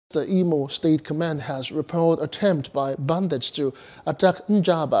The Imo State Command has repelled attempt by bandits to attack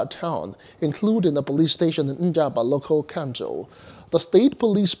Njaba Town, including a police station in Njaba Local Council. The state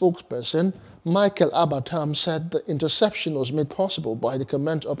police spokesperson, Abattam, said the interception was made possible by the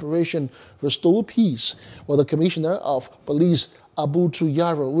command Operation Restore Peace, while the Commissioner of Police Abutu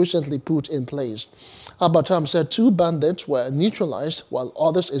Yaro recently put in place. Abattam said 2 bandits were neutralized while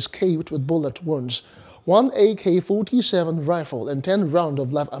others escaped with bullet wounds. 1 AK-47 rifle and 10 rounds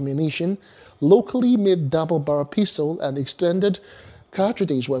of live ammunition, locally made double-barrel pistol and extended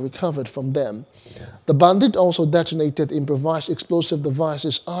cartridges were recovered from them. The bandit also detonated improvised explosive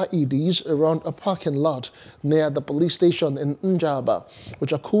devices (IEDs) around a parking lot near the police station in Njaba,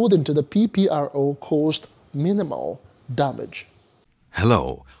 which according to the PPRO caused minimal damage.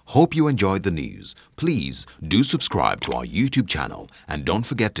 Hello, hope you enjoyed the news. Please do subscribe to our YouTube channel and don't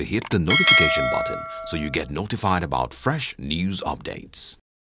forget to hit the notification button so you get notified about fresh news updates.